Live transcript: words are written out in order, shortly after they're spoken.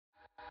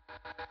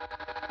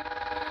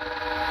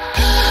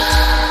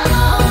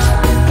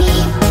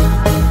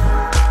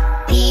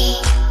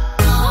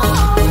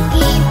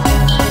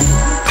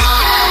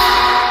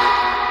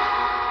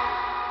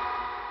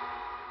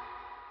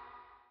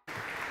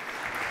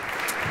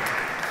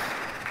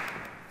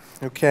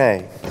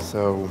Okay,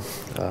 so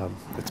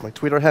it's my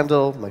Twitter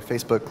handle, my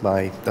Facebook,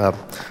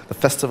 the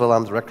festival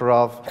I'm director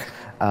of.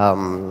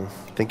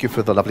 Thank you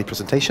for the lovely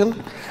presentation.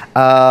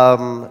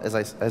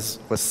 As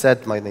was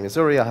said, my name is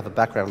Uri. I have a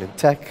background in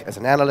tech as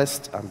an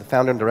analyst. I'm the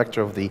founder and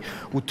director of the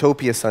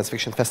Utopia Science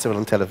Fiction Festival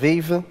in Tel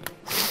Aviv.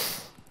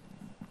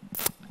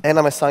 And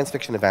I'm a science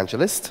fiction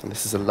evangelist. And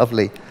this is a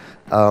lovely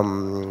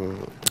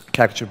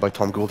caricature by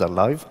Tom Gould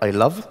I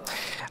love.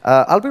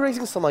 I'll be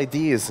raising some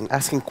ideas and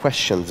asking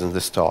questions in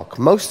this talk.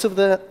 Most of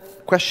the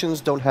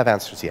questions don't have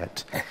answers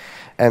yet.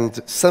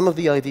 And some of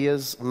the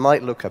ideas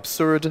might look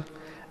absurd,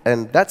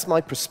 and that's my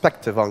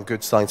perspective on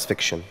good science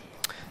fiction.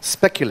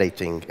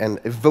 Speculating and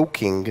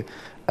evoking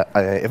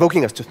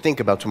us to think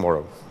about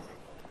tomorrow.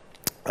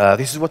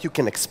 This is what you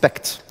can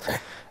expect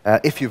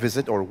if you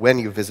visit or when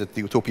you visit the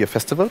Utopia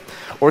Festival,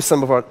 or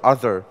some of our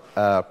other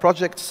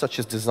projects, such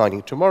as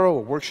Designing Tomorrow,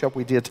 a workshop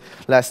we did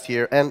last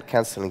year, and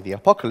Canceling the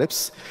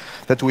Apocalypse,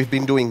 that we've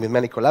been doing with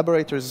many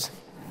collaborators.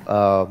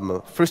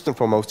 First and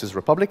foremost is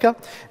Republica,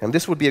 and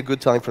this would be a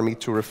good time for me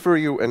to refer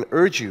you and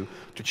urge you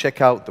to check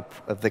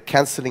out the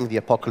Canceling the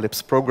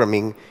Apocalypse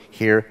programming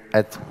here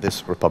at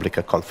this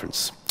Republica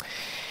conference.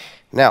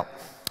 Now,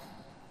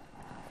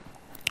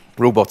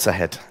 robots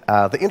ahead.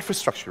 The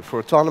infrastructure for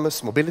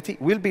autonomous mobility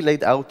will be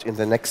laid out in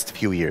the next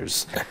few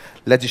years.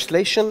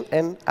 Legislation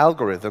and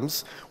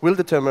algorithms will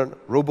determine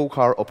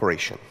robocar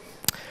operation.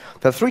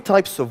 There are three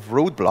types of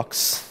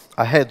roadblocks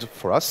ahead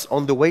for us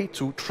on the way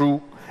to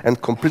true and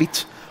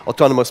complete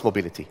autonomous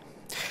mobility: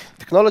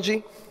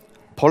 technology,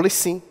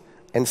 policy,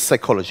 and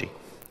psychology.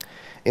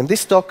 In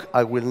this talk,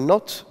 I will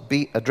not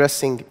be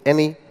addressing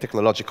any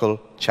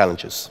technological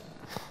challenges.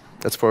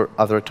 That's for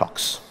other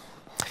talks.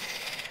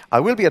 I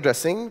will be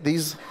addressing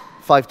these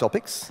 5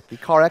 topics: the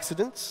car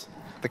accident,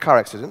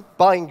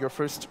 buying your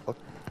first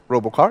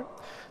robocar,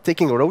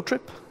 taking a road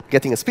trip,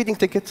 getting a speeding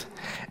ticket,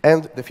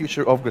 and the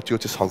future of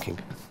gratuitous honking.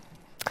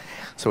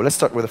 So let's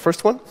start with the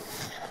first one.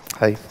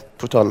 I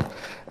put on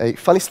a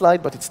funny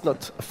slide, but it's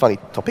not a funny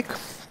topic.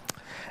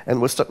 And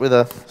we'll start with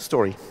a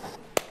story.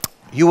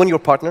 You and your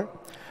partner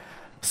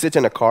sit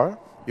in a car.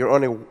 You're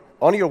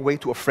on your way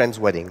to a friend's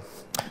wedding.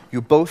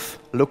 You both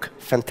look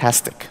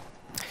fantastic.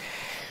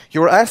 You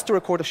were asked to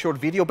record a short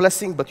video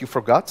blessing, but you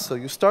forgot, so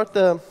you start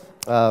the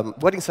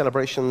wedding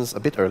celebrations a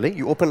bit early.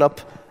 You open up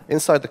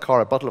inside the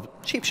car a bottle of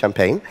cheap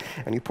champagne,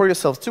 and you pour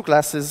yourselves 2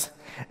 glasses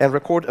and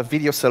record a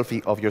video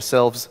selfie of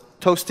yourselves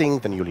toasting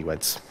the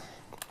newlyweds.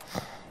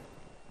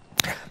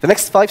 The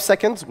next 5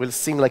 seconds will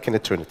seem like an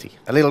eternity.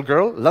 A little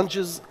girl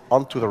lunges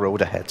onto the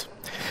road ahead.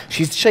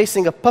 She's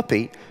chasing a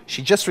puppy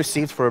she just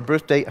received for her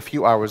birthday a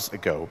few hours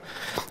ago.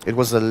 It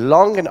was a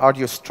long and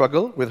arduous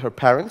struggle with her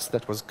parents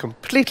that was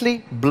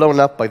completely blown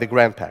up by the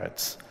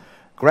grandparents.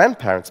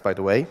 Grandparents, by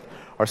the way,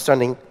 are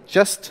standing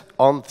just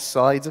on the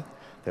side.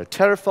 They're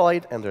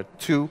terrified and they're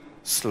too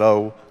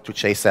slow to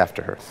chase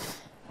after her.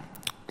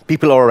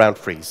 People all around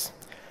freeze.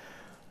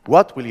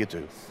 What will you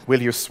do?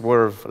 Will you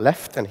swerve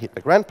left and hit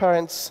the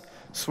grandparents,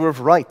 swerve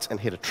right and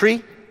hit a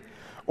tree,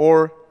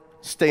 or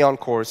stay on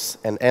course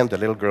and end the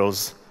little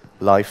girl's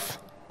life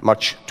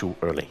much too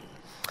early?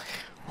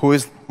 Who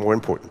is more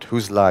important?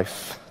 Whose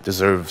life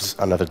deserves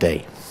another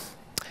day?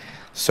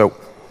 So,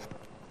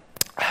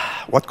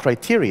 what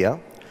criteria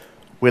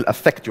will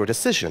affect your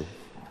decision?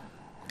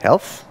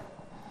 Health?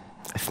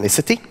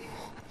 Ethnicity?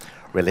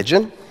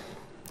 Religion?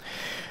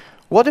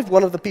 What if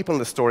one of the people in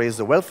the story is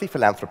a wealthy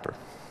philanthropist,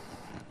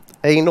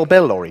 a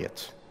Nobel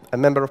laureate, a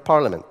member of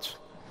parliament,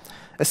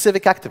 a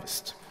civic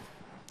activist,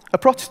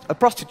 a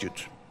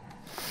prostitute?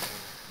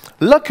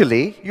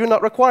 Luckily, you're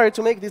not required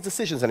to make these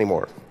decisions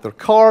anymore. The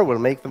car will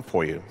make them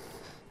for you.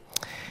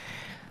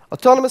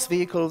 Autonomous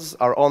vehicles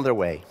are on their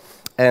way.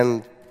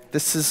 And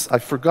this is, I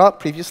forgot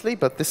previously,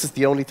 but this is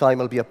the only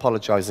time I'll be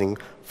apologizing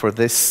for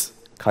this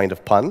kind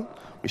of pun,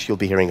 which you'll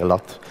be hearing a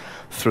lot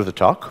through the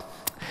talk.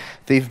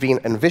 They've been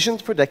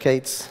envisioned for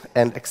decades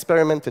and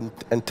experimented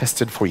and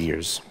tested for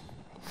years.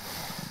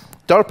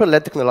 DARPA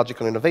led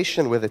technological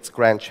innovation with its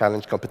Grand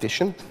Challenge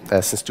competition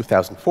since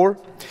 2004.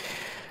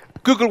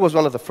 Google was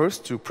one of the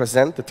first to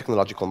present the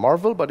technological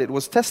marvel, but it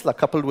was Tesla,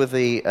 coupled with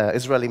the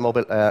Israeli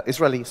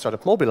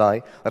startup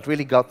Mobileye, that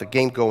really got the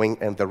game going,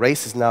 and the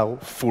race is now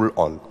full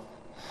on.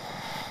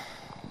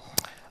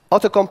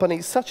 Auto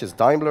companies such as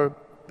Daimler,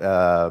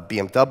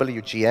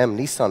 BMW, GM,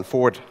 Nissan,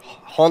 Ford,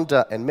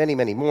 Honda, and many,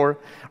 many more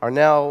are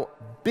now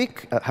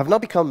have now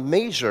become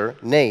major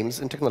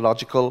names in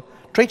technological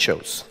trade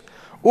shows.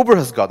 Uber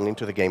has gotten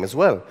into the game as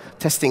well,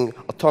 testing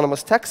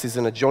autonomous taxis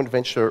in a joint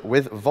venture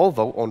with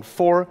Volvo on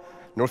 4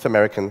 North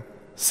American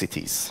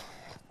cities.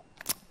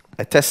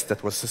 A test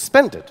that was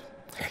suspended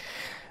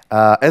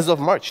as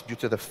of March due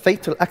to the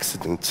fatal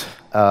accident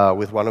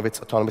with one of its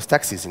autonomous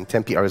taxis in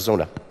Tempe,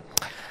 Arizona.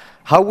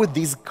 How would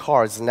these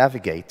cars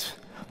navigate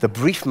the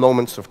brief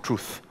moments of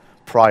truth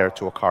prior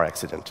to a car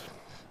accident?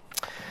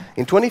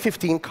 In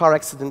 2015, car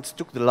accidents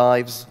took the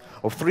lives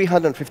of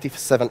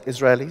 357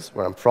 Israelis,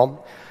 where I'm from,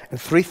 and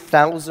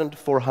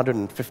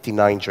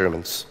 3,459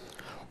 Germans.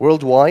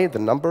 Worldwide, the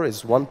number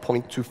is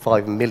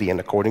 1.25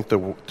 million, according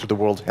to the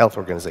World Health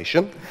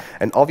Organization,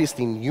 and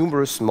obviously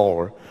numerous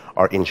more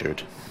are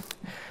injured.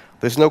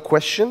 There's no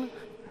question,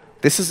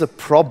 this is a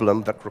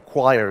problem that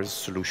requires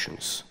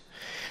solutions.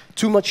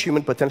 Too much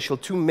human potential,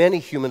 too many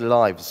human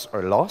lives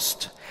are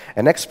lost,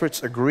 and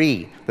experts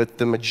agree that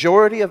the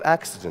majority of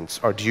accidents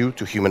are due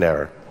to human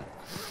error.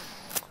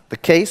 The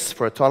case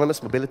for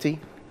autonomous mobility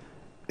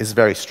is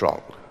very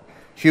strong.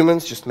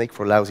 Humans just make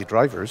for lousy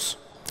drivers,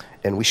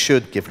 and we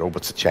should give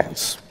robots a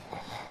chance.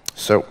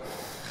 So,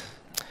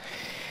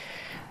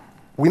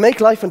 we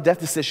make life and death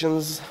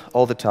decisions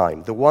all the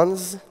time. The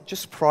ones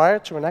just prior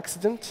to an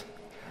accident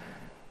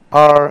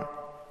are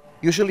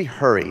usually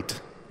hurried,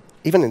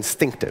 even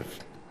instinctive.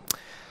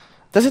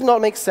 Does it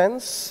not make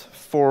sense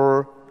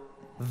for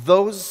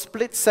those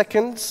split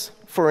seconds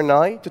for an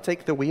eye to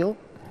take the wheel?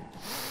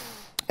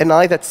 An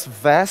eye that's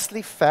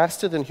vastly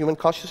faster than human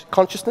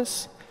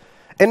consciousness?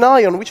 An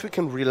eye on which we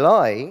can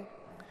rely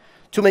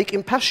to make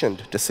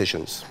impassioned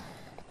decisions.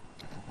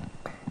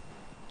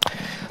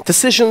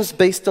 Decisions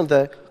based on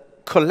the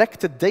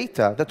collected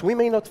data that we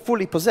may not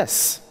fully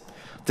possess.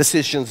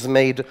 Decisions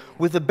made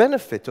with the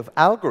benefit of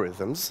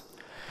algorithms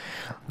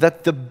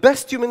that the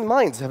best human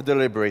minds have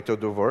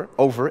deliberated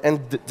over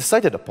and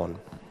decided upon.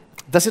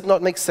 Does it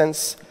not make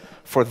sense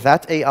for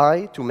that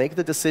AI to make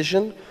the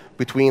decision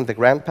between the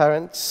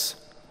grandparents,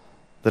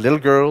 the little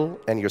girl,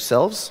 and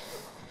yourselves?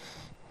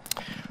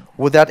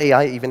 Would that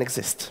AI even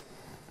exist?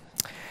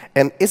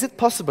 And is it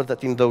possible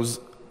that in those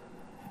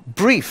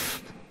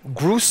brief,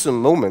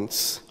 gruesome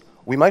moments,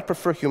 we might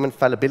prefer human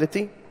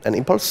fallibility and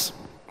impulse?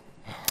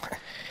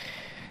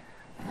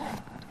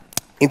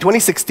 In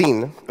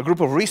 2016, a group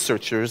of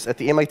researchers at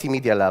the MIT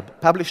Media Lab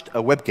published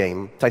a web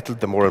game titled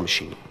The Moral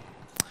Machine.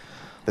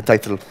 The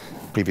title I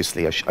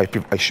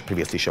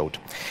previously showed.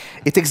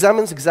 It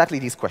examines exactly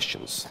these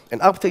questions, an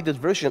updated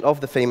version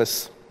of the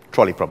famous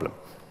trolley problem.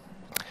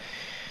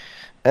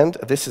 And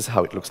this is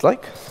how it looks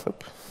like.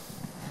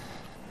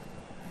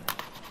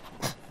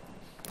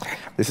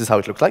 This is how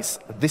it looks like.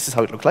 This is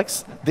how it looks like.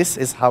 This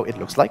is how it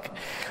looks like.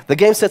 The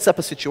game sets up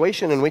a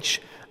situation in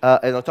which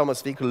an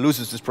autonomous vehicle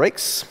loses its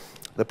brakes.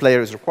 The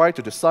player is required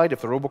to decide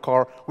if the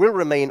robocar will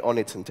remain on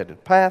its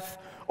intended path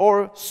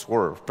or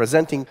swerve,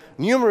 presenting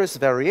numerous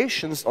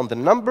variations on the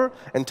number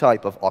and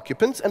type of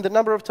occupants and the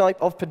number of type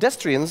of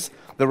pedestrians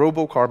the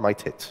robocar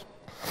might hit.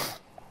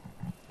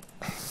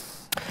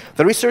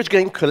 The research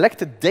game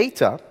collected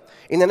data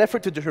in an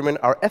effort to determine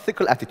our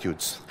ethical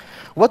attitudes.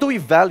 What do we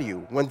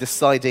value when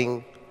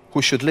deciding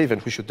who should live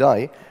and who should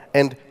die,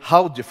 and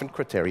how different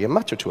criteria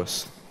matter to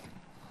us?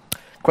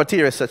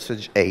 Criteria such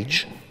as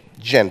age,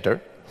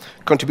 gender,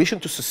 contribution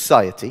to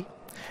society,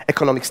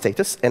 economic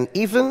status, and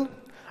even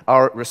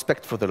our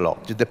respect for the law.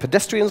 Did the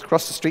pedestrians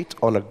cross the street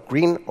on a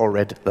green or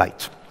red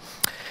light?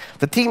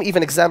 The team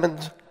even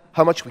examined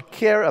how much we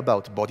care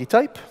about body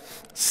type,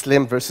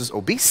 slim versus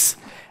obese,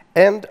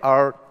 and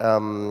our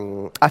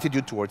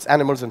attitude towards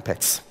animals and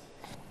pets.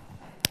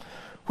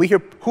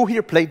 Who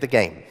here played the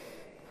game?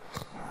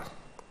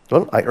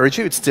 Well, I urge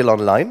you, it's still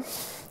online.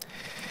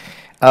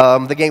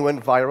 The game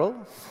went viral.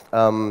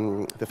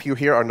 The few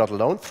here are not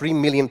alone. 3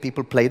 million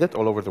people played it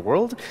all over the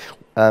world,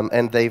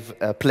 and they've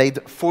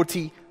played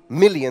 40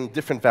 million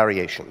different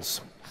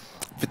variations,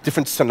 with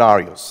different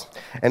scenarios.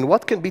 And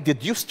what can be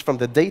deduced from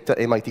the data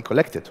MIT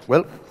collected?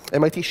 Well,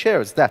 MIT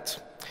shares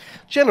that.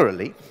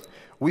 Generally,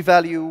 we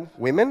value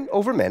women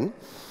over men.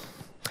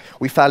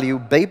 We value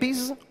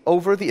babies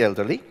over the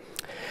elderly.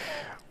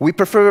 We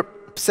prefer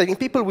setting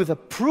people with a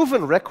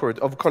proven record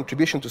of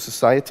contribution to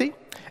society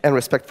and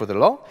respect for the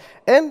law,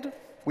 and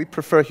we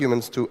prefer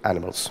humans to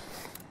animals.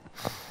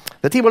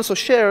 The team also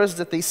shares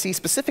that they see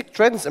specific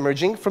trends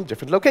emerging from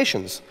different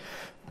locations.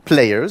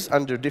 Players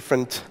under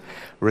different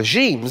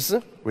regimes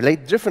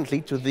relate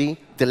differently to the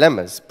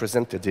dilemmas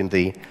presented in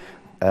the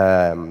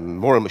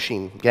Moral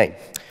Machine game.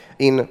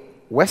 In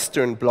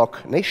Western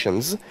Bloc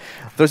nations,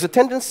 there's a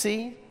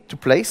tendency to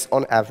place,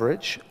 on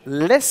average,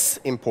 less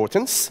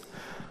importance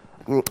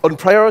on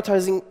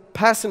prioritizing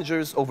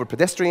passengers over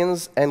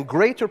pedestrians and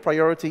greater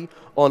priority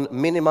on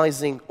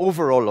minimizing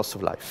overall loss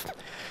of life,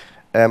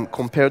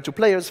 compared to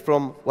players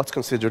from what's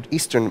considered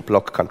Eastern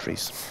Bloc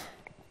countries.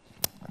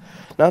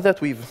 Now that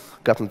we've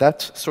gotten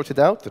that sorted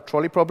out, the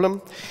trolley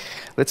problem,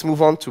 let's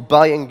move on to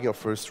buying your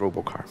first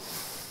robocar.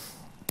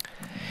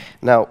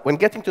 Now, when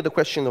getting to the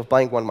question of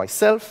buying one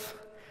myself,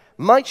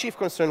 my chief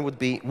concern would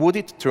be, would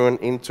it turn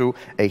into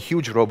a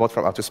huge robot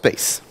from outer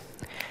space?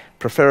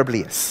 Preferably,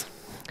 yes.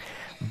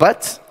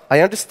 But I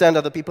understand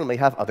other people may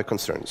have other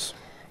concerns.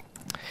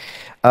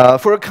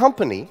 For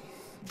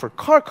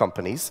car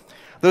companies,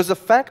 there's a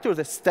factor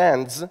that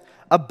stands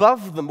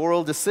above the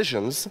moral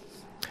decisions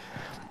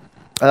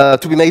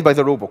to be made by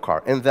the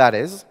robocar, and that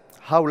is,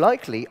 how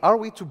likely are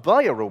we to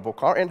buy a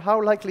robocar, and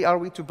how likely are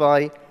we to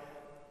buy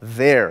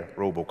their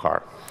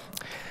robocar?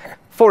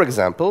 For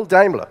example,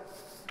 Daimler.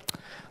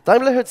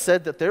 Daimler had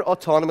said that their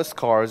autonomous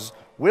cars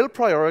will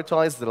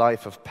prioritize the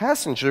life of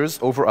passengers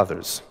over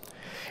others.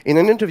 In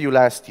an interview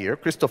last year,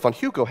 Christoph van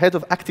Hugo, head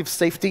of active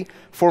safety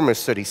for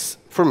Mercedes,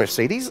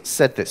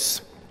 said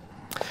this: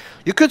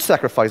 "You could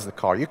sacrifice the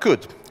car, you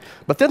could,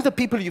 but then the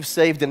people you've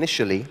saved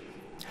initially,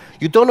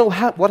 you don't know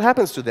what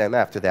happens to them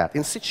after that,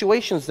 in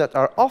situations that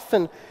are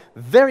often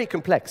very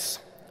complex.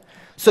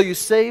 So you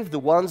save the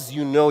ones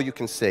you know you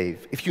can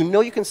save. If you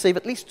know you can save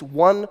at least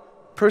one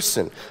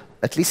person,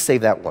 at least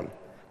save that one.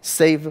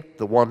 Save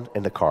the one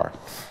in the car."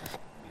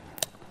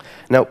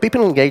 Now,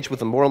 people engage with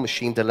the moral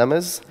machine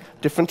dilemmas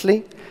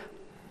differently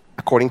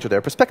according to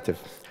their perspective.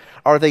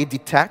 Are they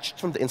detached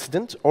from the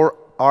incident, or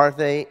are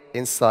they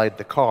inside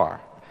the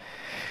car?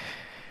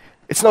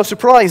 It's no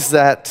surprise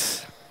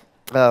that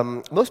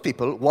most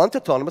people want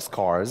autonomous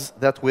cars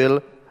that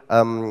will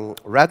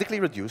radically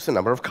reduce the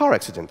number of car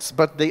accidents,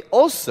 but they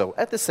also,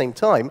 at the same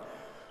time,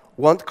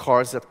 want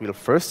cars that will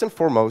first and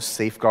foremost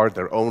safeguard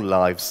their own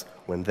lives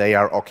when they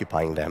are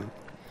occupying them.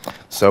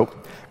 So,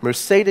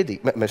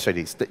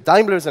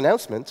 Daimler's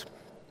announcement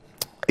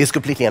is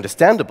completely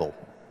understandable,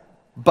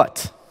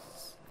 but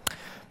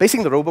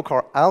basing the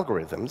robocar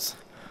algorithms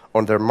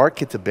on their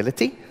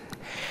marketability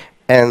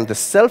and the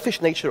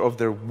selfish nature of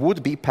their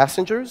would-be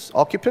passengers,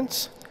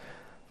 occupants,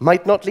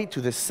 might not lead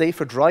to the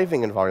safer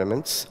driving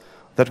environments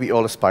that we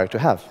all aspire to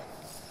have.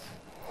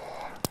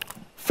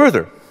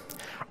 Further,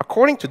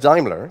 according to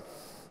Daimler,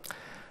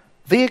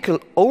 vehicle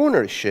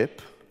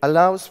ownership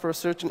allows for a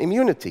certain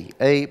immunity,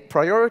 a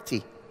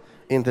priority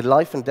in the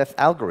life and death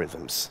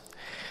algorithms.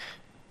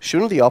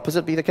 Shouldn't the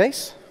opposite be the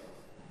case?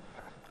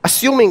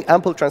 Assuming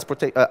ample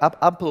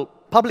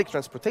public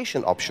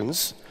transportation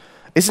options,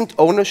 isn't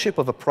ownership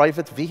of a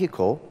private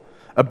vehicle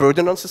a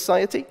burden on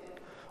society?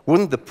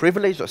 Wouldn't the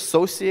privilege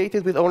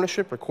associated with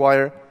ownership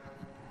require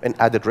an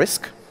added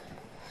risk?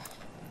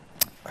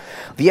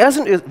 The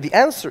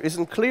answer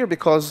isn't clear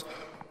because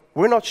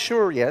we're not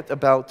sure yet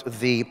about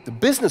the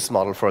business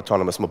model for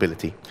autonomous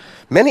mobility.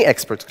 Many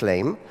experts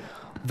claim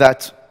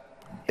that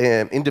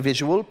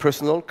individual,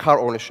 personal car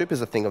ownership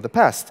is a thing of the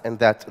past, and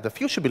that the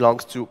future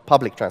belongs to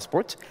public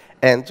transport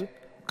and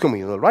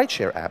communal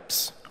rideshare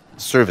apps,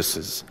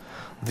 services,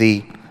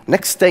 the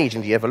next stage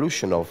in the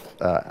evolution of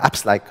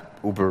apps like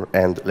Uber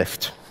and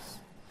Lyft.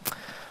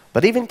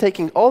 But even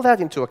taking all that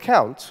into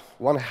account,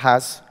 one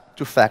has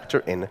to factor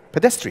in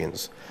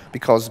pedestrians,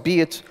 because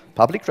be it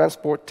public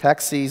transport,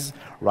 taxis,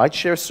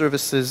 rideshare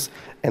services,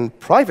 and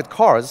private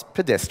cars,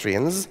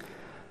 pedestrians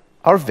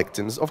are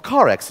victims of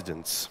car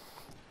accidents,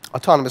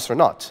 autonomous or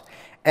not.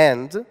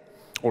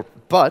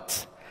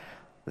 But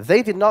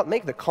they did not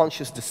make the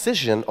conscious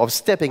decision of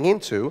stepping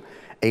into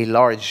a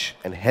large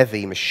and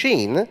heavy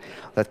machine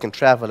that can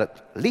travel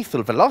at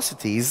lethal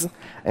velocities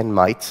and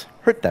might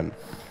hurt them.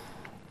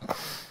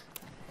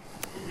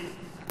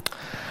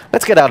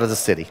 Let's get out of the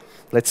city.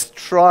 Let's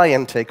try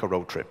and take a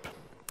road trip.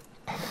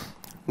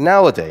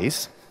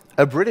 Nowadays,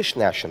 a British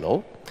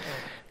national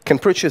can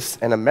purchase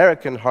an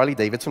American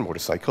Harley-Davidson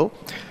motorcycle,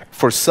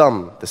 for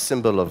some the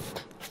symbol of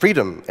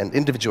freedom and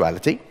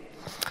individuality,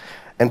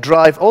 and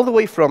drive all the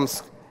way from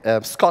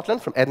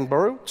Scotland, from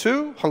Edinburgh,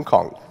 to Hong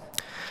Kong.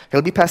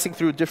 He'll be passing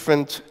through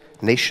different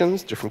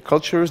nations, different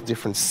cultures,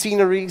 different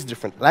sceneries,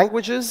 different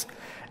languages,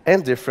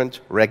 and different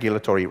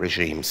regulatory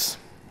regimes.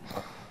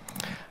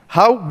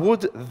 How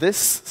would this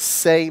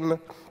same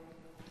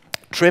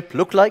trip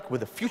look like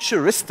with a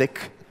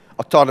futuristic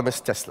autonomous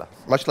Tesla,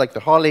 much like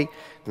the Harley,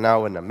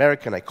 now an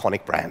American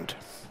iconic brand?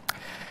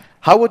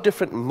 How would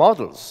different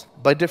models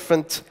by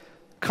different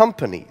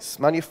companies,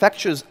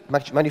 manufactured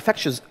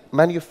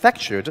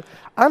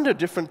under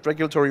different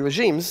regulatory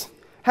regimes,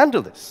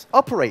 handle this,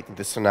 operate in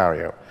this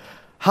scenario?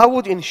 How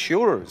would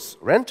insurers,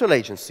 rental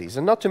agencies,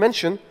 and not to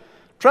mention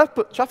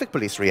traffic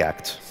police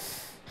react?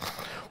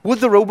 Would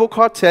the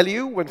robocar tell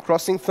you when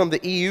crossing from the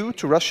EU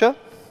to Russia?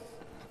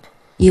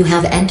 You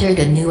have entered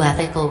a new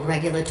ethical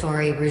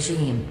regulatory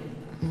regime.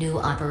 New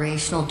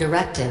operational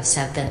directives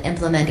have been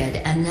implemented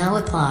and now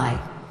apply.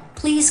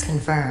 Please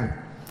confirm.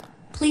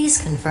 Please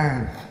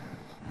confirm.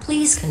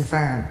 Please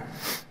confirm.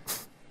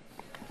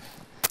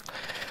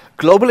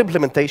 Global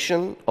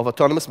implementation of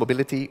autonomous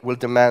mobility will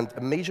demand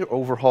a major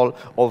overhaul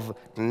of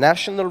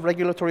national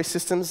regulatory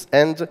systems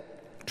and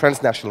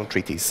transnational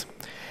treaties.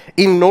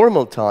 In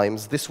normal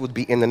times, this would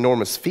be an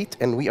enormous feat,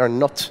 and we are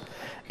not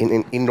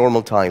in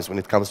normal times when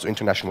it comes to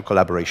international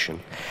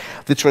collaboration.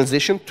 The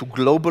transition to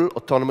global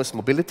autonomous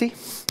mobility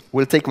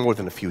will take more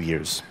than a few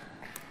years.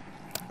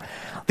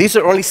 These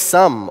are only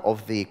some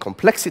of the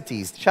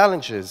complexities,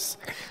 challenges,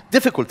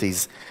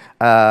 difficulties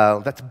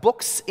that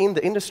box in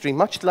the industry,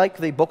 much like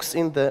they box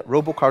in the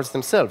robocars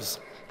themselves.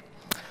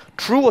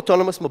 True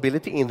autonomous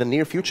mobility, in the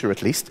near future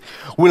at least,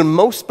 will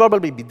most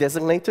probably be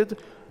designated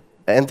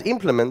and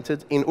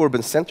implemented in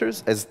urban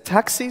centers as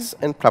taxis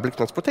and public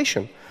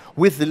transportation,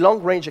 with the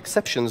long-range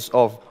exceptions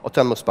of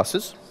autonomous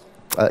buses,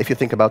 if you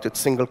think about it,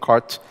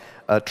 single-cart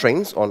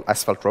trains on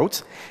asphalt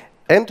roads,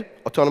 and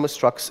autonomous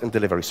trucks and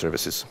delivery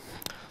services.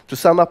 To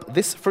sum up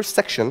this first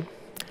section,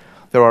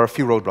 there are a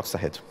few roadblocks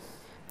ahead.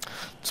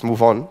 Let's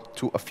move on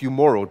to a few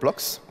more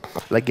roadblocks,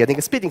 like getting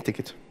a speeding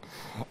ticket.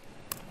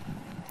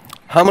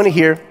 How many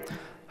here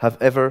have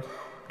ever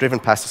driven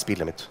past the speed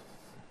limit?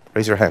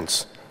 Raise your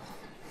hands.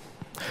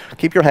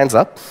 Keep your hands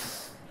up.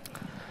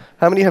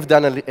 How many have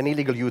done an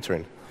illegal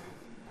U-turn?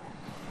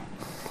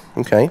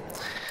 Okay.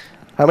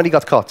 How many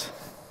got caught?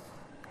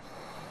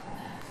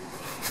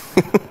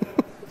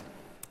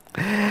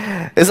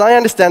 As I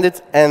understand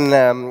it,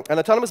 an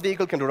autonomous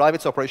vehicle can derive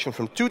its operation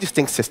from two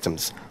distinct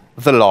systems: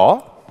 the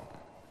law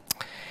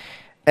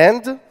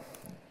and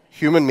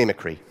human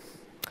mimicry.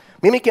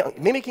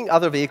 Mimicking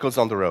other vehicles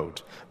on the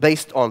road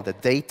based on the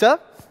data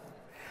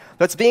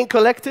that's being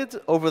collected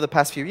over the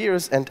past few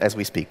years and as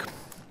we speak.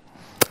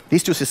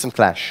 These two systems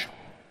clash.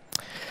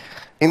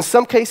 In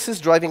some cases,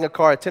 driving a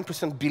car at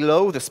 10%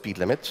 below the speed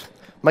limit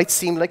might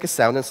seem like a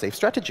sound and safe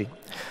strategy.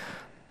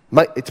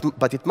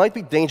 But it might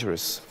be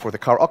dangerous for the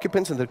car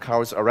occupants and the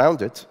cars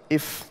around it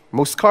if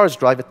most cars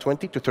drive at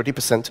 20 to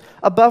 30%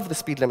 above the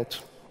speed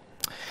limit.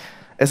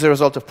 As a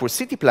result of poor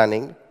city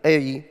planning,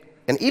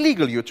 an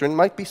illegal U-turn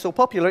might be so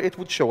popular it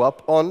would show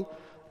up on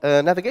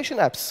navigation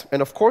apps.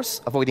 And of course,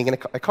 avoiding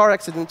a car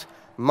accident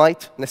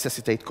might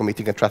necessitate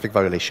committing a traffic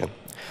violation.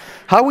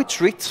 How we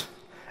treat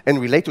and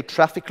relate to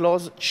traffic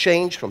laws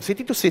change from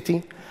city to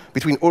city,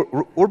 between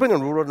urban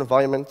and rural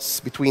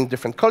environments, between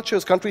different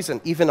cultures, countries,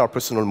 and even our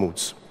personal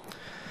moods.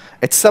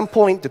 At some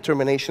point,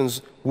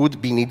 determinations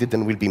would be needed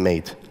and will be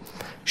made.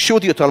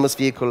 Should the autonomous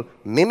vehicle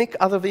mimic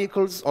other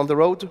vehicles on the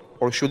road,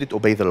 or should it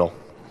obey the law?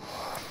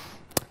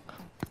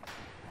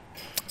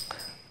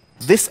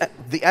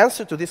 The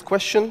answer to this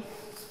question,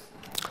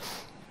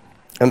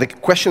 and the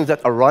questions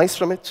that arise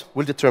from it,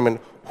 will determine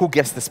who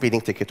gets the speeding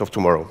ticket of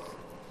tomorrow.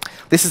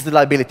 This is the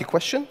liability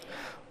question,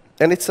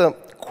 and it's a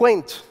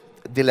quaint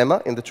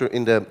dilemma in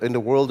the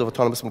world of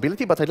autonomous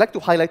mobility, but I'd like to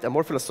highlight a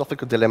more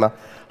philosophical dilemma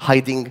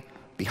hiding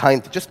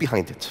just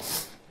behind it.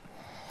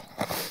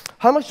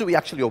 How much do we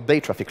actually obey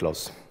traffic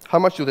laws? How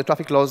much do the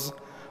traffic laws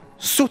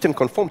suit and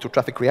conform to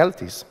traffic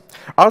realities?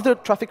 Are there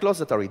traffic laws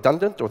that are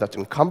redundant or that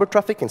encumber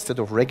traffic instead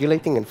of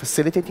regulating and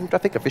facilitating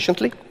traffic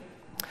efficiently?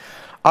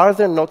 Are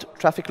there not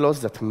traffic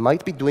laws that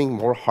might be doing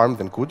more harm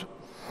than good?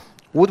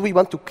 Would we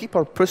want to keep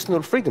our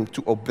personal freedom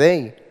to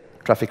obey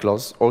traffic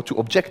laws or to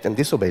object and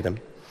disobey them?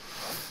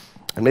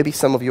 And maybe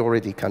some of you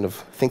already kind of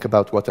think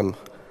about what I'm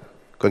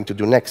going to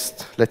do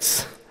next.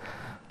 Let's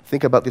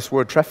think about this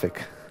word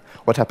traffic.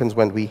 What happens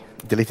when we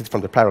delete it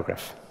from the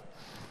paragraph?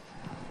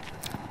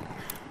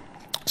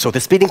 So the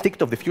speeding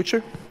ticket of the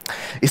future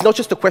is not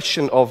just a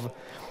question of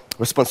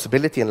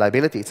responsibility and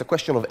liability, it's a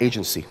question of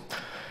agency.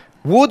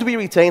 Would we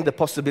retain the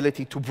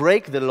possibility to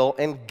break the law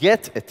and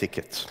get a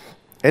ticket?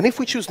 And if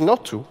we choose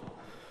not to,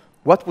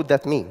 what would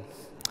that mean?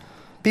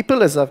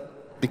 People, as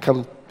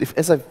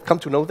I've come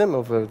to know them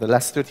over the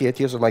last 38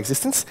 years of my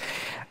existence,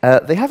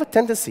 they have a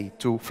tendency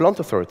to flaunt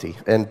authority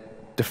and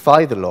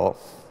defy the law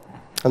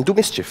and do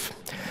mischief.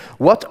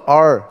 What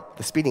are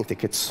the speeding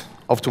tickets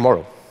of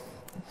tomorrow?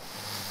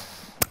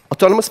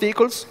 Autonomous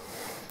vehicles,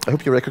 I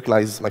hope you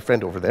recognize my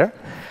friend over there.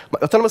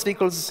 Autonomous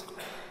vehicles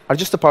are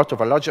just a part of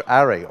a larger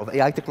array of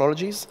AI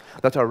technologies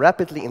that are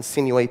rapidly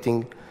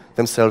insinuating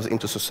themselves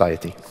into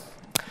society.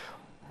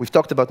 We've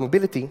talked about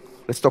mobility,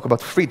 let's talk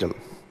about freedom.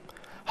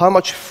 How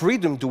much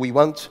freedom do we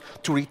want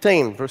to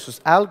retain versus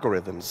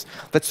algorithms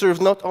that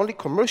serve not only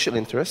commercial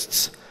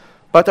interests,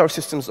 but our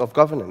systems of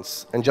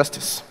governance and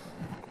justice?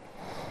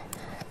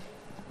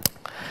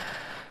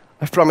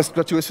 I've promised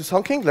gratuitous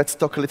honking. Let's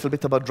talk a little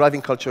bit about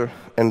driving culture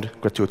and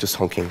gratuitous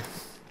honking.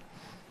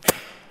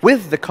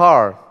 With the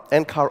car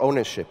and car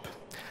ownership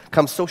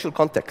comes social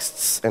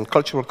contexts and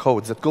cultural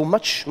codes that go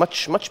much,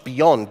 much, much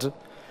beyond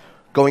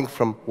going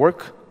from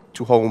work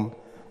to home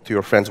to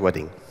your friend's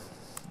wedding.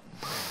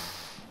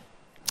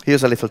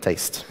 Here's a little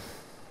taste.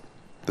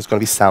 There's going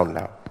to be sound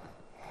now.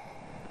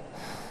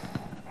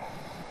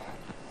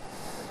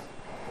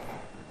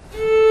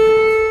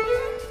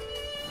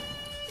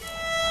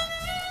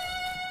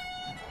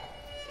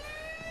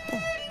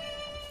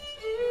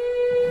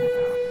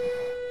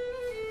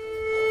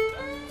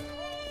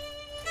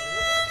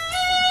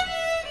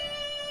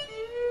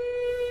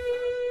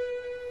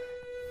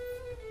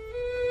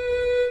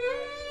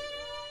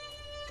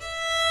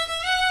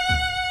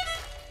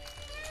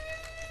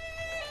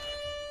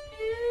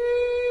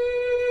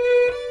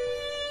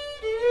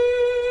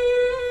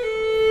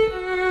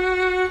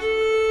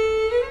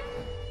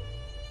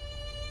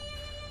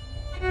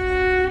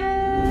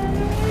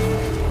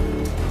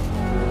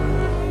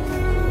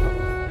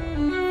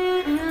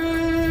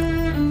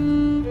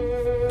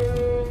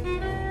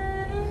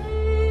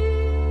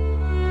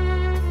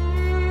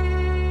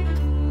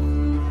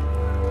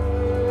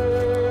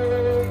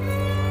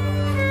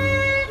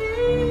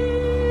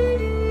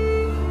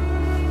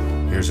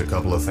 Here's a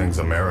couple of things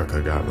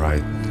America got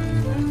right.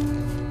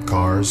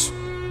 Cars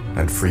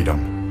and freedom.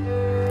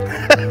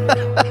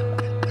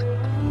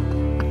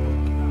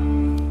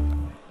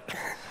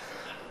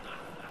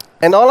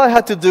 And all I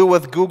had to do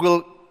was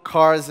Google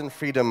cars and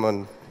freedom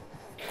and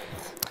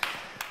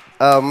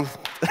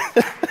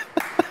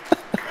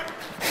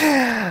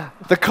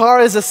the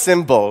car is a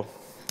symbol.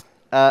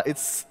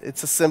 It's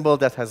a symbol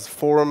that has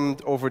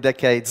formed over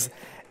decades,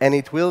 and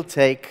it will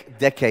take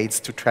decades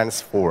to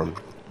transform.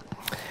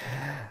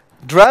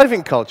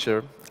 Driving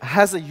culture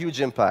has a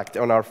huge impact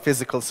on our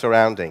physical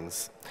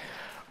surroundings.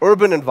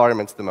 Urban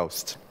environments the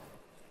most,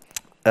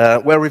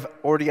 where we've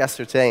already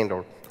ascertained,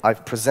 or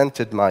I've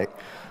presented my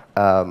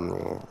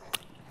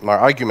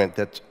argument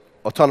that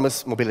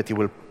autonomous mobility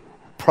will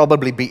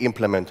probably be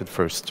implemented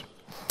first.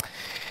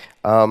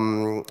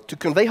 To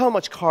convey how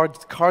much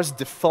cars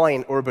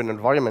define urban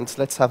environments,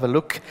 let's have a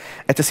look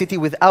at a city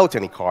without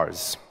any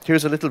cars.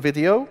 Here's a little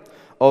video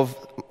of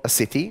a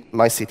city,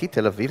 my city,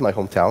 Tel Aviv, my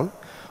hometown,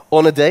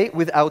 on a day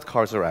without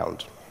cars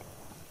around.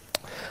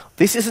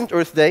 This isn't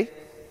Earth Day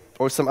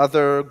or some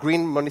other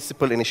green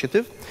municipal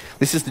initiative.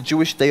 This is the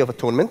Jewish Day of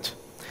Atonement.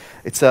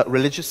 It's a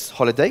religious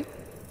holiday,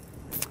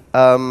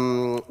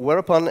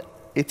 whereupon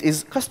it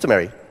is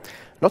customary,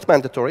 not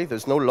mandatory.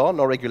 There's no law,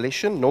 no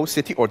regulation, no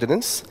city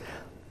ordinance.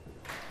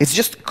 It's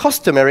just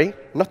customary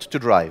not to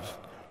drive.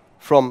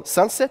 From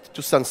sunset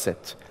to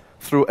sunset,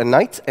 through a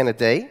night and a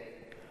day,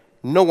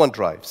 no one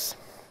drives.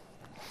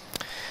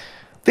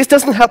 This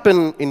doesn't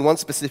happen in one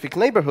specific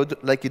neighborhood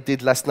like it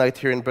did last night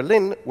here in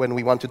Berlin when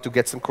we wanted to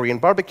get some Korean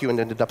barbecue and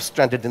ended up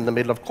stranded in the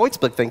middle of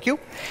Kreuzberg, thank you.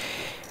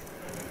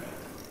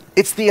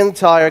 It's the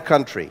entire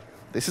country.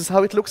 This is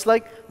how it looks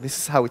like, this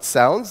is how it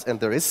sounds, and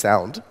there is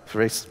sound,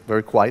 very,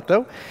 very quiet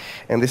though,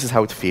 and this is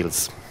how it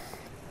feels.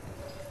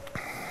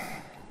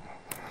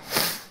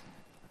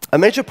 A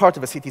major part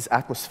of a city's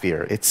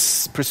atmosphere,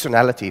 its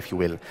personality, if you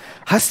will,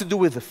 has to do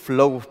with the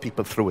flow of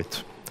people through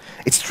it,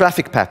 its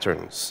traffic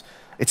patterns,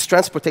 its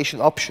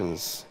transportation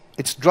options,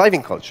 its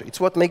driving culture. It's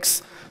what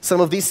makes some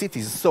of these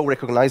cities so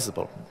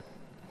recognizable.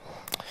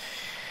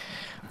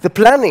 The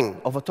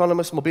planning of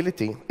autonomous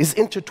mobility is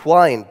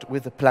intertwined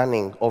with the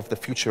planning of the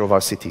future of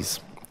our cities,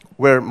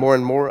 where more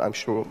and more, I'm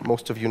sure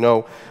most of you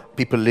know,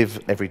 people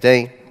live every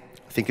day.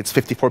 I think it's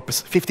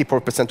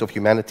 54% of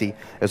humanity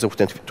as of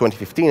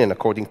 2015, and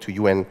according to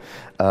UN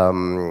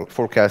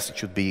forecast, it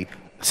should be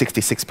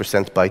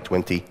 66% by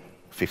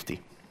 2050.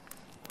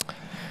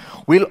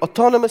 Will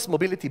autonomous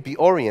mobility be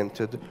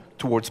oriented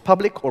towards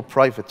public or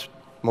private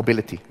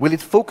mobility? Will it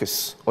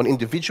focus on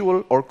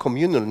individual or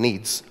communal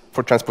needs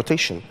for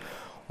transportation?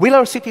 Will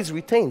our cities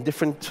retain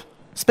different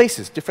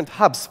spaces, different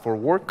hubs for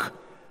work,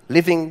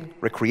 living,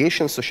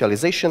 recreation,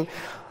 socialization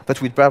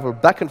that we travel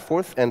back and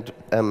forth and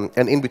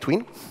in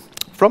between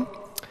from?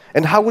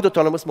 And how would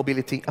autonomous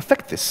mobility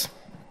affect this?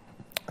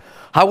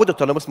 How would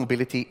autonomous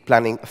mobility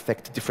planning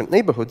affect different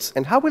neighborhoods?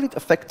 And how will it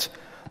affect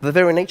the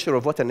very nature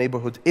of what a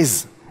neighborhood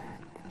is?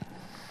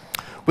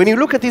 When you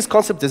look at these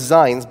concept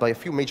designs by a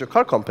few major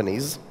car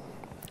companies,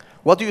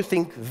 what do you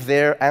think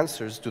their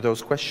answers to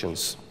those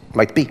questions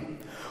might be?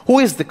 Who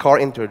is the car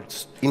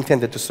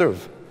intended to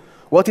serve?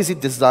 What is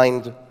it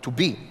designed to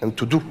be and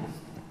to do?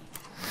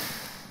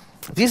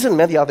 These and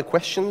many other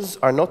questions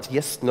are not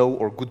yes, no,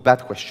 or good,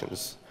 bad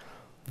questions.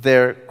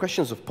 They're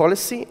questions of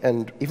policy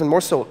and even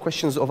more so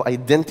questions of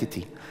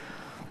identity.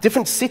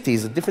 Different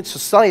cities and different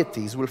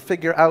societies will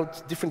figure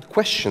out different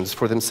questions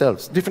for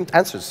themselves, different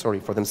answers,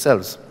 sorry, for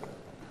themselves.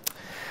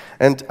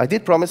 And I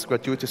did promise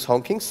gratuitous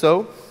honking,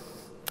 so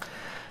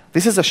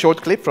this is a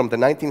short clip from the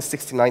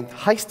 1969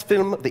 heist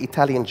film, The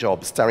Italian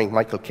Job, starring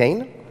Michael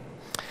Caine.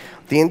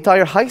 The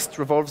entire heist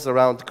revolves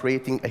around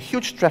creating a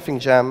huge traffic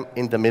jam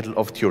in the middle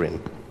of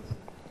Turin.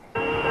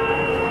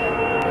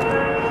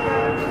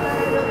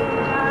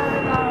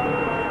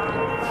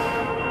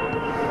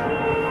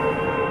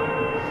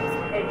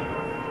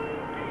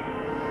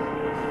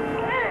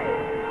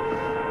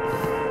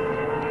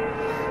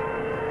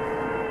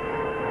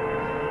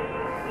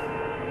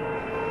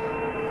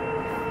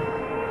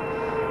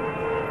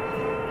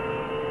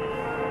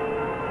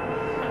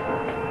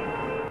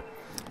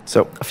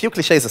 So, a few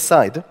cliches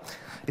aside,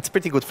 it's a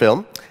pretty good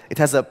film. It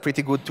has a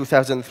pretty good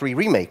 2003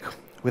 remake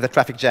with a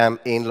traffic jam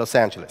in Los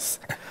Angeles.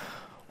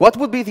 What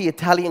would be the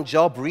Italian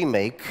Job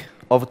remake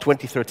of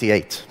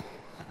 2038?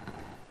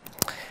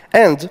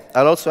 And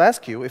I'll also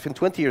ask you if in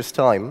 20 years'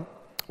 time,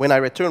 when I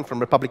return from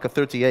Republica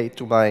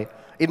 38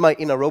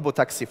 in a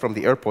robo-taxi from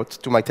the airport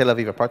to my Tel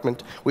Aviv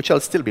apartment, which I'll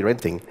still be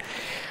renting,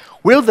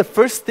 will the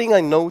first thing I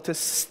notice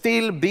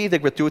still be the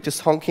gratuitous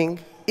honking,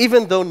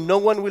 even though no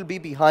one will be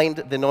behind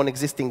the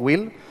non-existing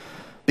wheel,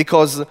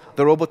 because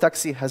the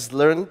robotaxi has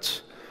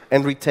learned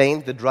and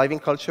retained the driving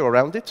culture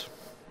around it?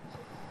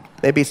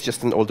 Maybe it's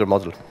just an older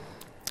model.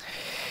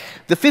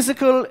 The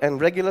physical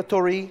and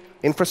regulatory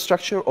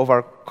infrastructure of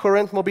our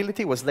current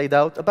mobility was laid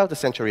out about a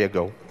century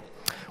ago,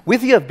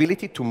 with the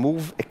ability to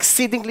move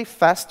exceedingly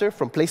faster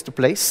from place to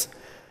place.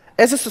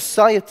 As a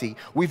society,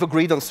 we've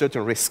agreed on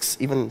certain risks,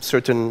 even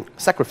certain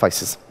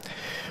sacrifices,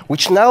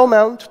 which now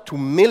amount to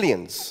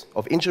millions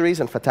of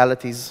injuries and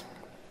fatalities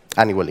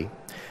annually.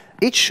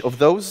 Each of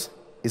those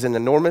is an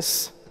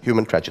enormous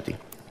human tragedy.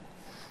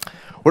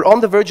 We're on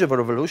the verge of a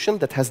revolution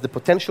that has the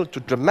potential to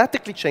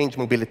dramatically change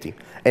mobility,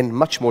 and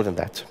much more than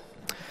that.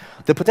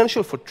 The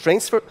potential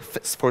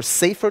for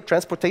safer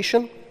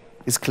transportation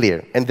is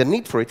clear, and the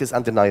need for it is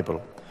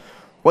undeniable.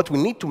 What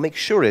we need to make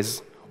sure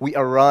is we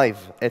arrive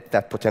at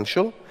that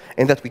potential,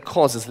 and that we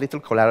cause as little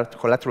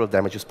collateral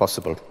damage as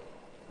possible.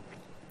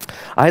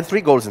 I had 3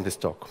 goals in this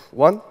talk.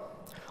 1,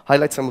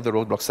 highlight some of the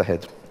roadblocks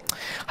ahead,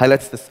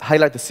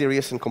 highlight the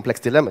serious and complex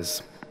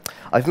dilemmas.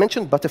 I've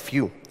mentioned but a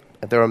few,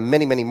 and there are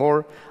many, many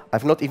more.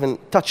 I've not even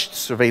touched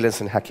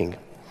surveillance and hacking.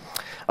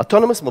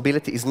 Autonomous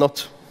mobility is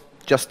not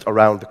just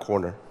around the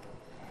corner.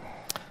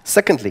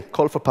 Secondly,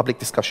 call for public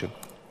discussion.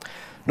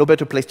 No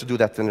better place to do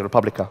that than in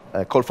publica.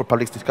 Call for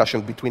public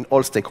discussion between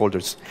all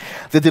stakeholders.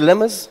 The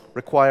dilemmas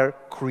require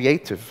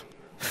creative,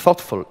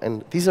 thoughtful,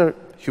 and these are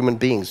human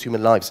beings,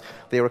 human lives.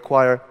 They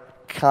require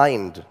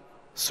kind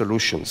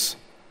solutions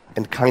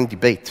and kind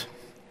debate.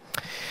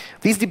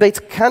 These debates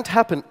can't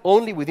happen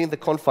only within the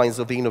confines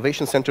of the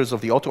innovation centers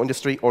of the auto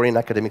industry or in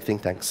academic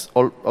think tanks.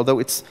 Although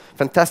it's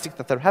fantastic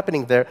that they're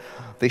happening there,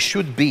 they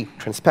should be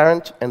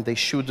transparent and they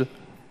should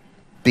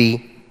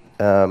be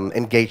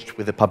engaged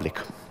with the public.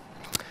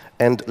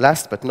 And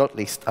last but not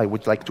least, I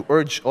would like to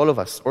urge all of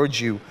us,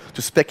 urge you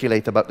to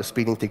speculate about the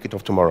speeding ticket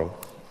of tomorrow.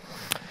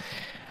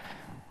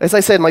 As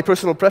I said, my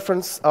personal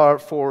preference are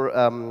for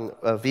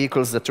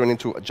vehicles that turn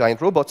into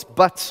giant robots,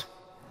 but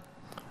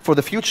for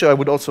the future, I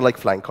would also like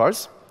flying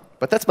cars.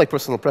 But that's my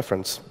personal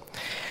preference.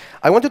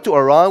 I wanted to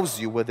arouse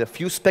you with a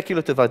few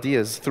speculative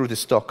ideas through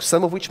this talk,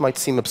 some of which might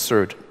seem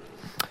absurd.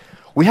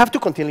 We have to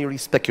continually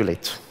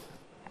speculate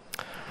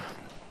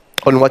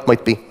on what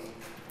might be,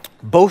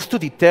 both to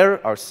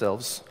deter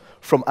ourselves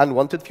from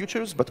unwanted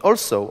futures, but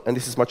also, and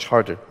this is much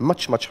harder,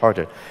 much, much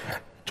harder,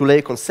 to lay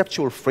a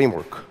conceptual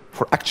framework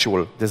for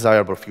actual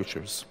desirable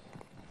futures.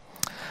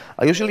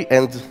 I usually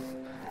end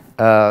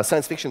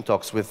science fiction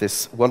talks with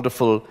this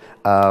wonderful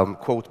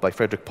quote by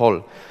Frederick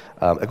Pohl.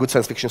 A good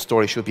science fiction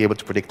story should be able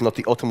to predict not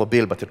the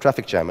automobile, but the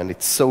traffic jam, and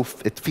it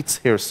fits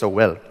here so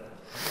well.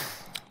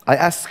 I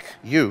ask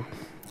you,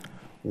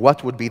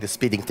 what would be the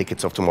speeding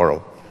tickets of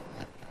tomorrow?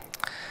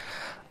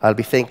 I'll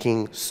be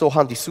thanking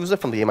Sohan D'Souza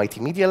from the MIT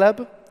Media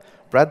Lab,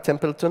 Brad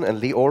Templeton and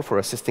Lee Orr for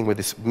assisting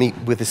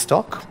with this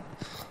talk.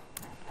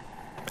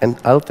 And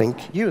I'll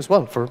thank you as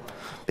well for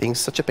being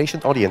such a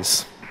patient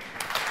audience.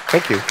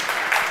 Thank you.